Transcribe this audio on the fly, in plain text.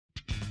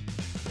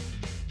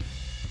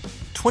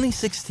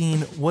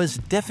2016 was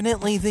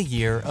definitely the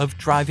year of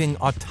driving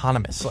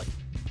autonomously.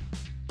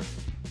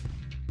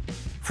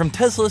 From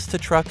Teslas to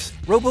trucks,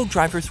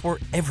 robo-drivers were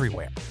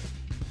everywhere.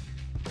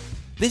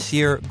 This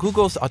year,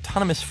 Google's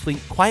autonomous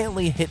fleet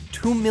quietly hit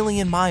 2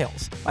 million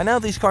miles. By now,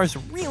 these cars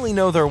really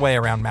know their way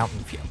around Mountain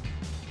View.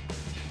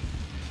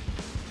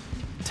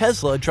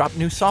 Tesla dropped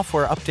new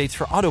software updates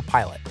for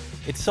Autopilot,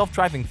 its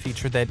self-driving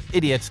feature that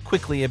idiots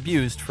quickly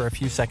abused for a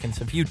few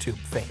seconds of YouTube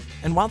fame.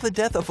 And while the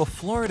death of a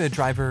Florida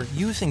driver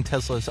using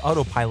Tesla's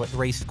Autopilot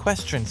raised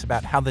questions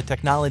about how the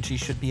technology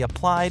should be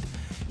applied,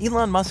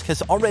 Elon Musk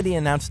has already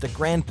announced a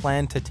grand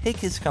plan to take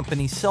his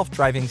company's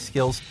self-driving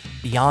skills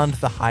beyond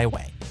the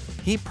highway.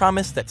 He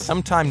promised that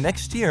sometime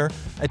next year,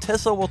 a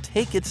Tesla will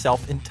take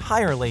itself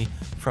entirely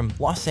from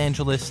Los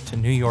Angeles to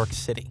New York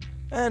City.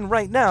 And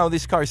right now,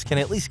 these cars can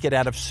at least get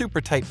out of super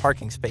tight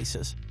parking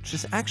spaces, which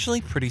is actually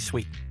pretty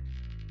sweet.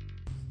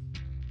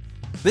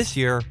 This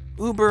year,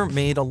 Uber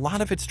made a lot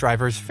of its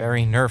drivers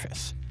very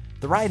nervous.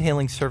 The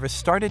ride-hailing service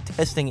started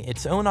testing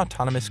its own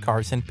autonomous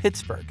cars in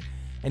Pittsburgh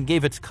and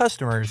gave its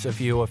customers a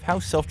view of how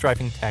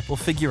self-driving tech will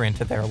figure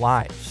into their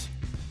lives.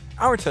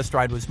 Our test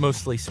ride was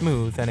mostly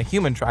smooth, and a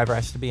human driver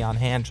has to be on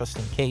hand just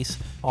in case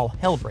all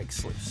hell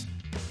breaks loose.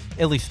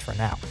 At least for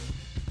now.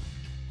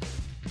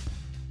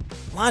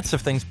 Lots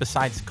of things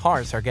besides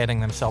cars are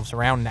getting themselves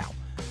around now.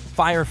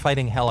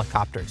 Firefighting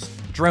helicopters,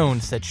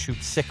 drones that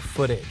shoot sick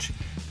footage,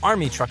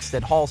 army trucks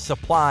that haul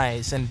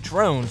supplies, and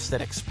drones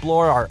that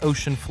explore our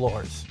ocean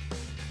floors.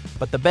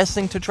 But the best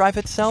thing to drive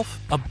itself?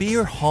 A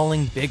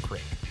beer-hauling big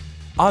rig.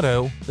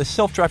 Otto, the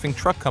self-driving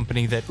truck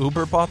company that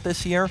Uber bought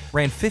this year,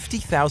 ran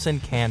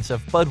 50,000 cans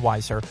of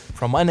Budweiser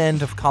from one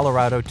end of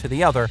Colorado to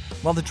the other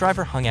while the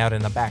driver hung out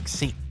in the back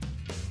seat.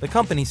 The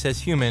company says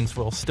humans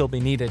will still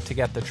be needed to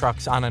get the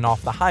trucks on and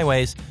off the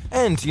highways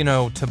and,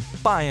 to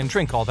buy and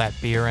drink all that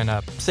beer in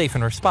a safe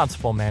and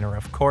responsible manner,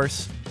 of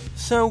course.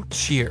 So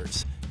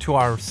cheers to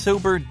our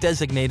sober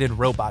designated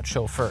robot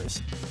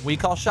chauffeurs. We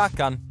call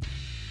shotgun.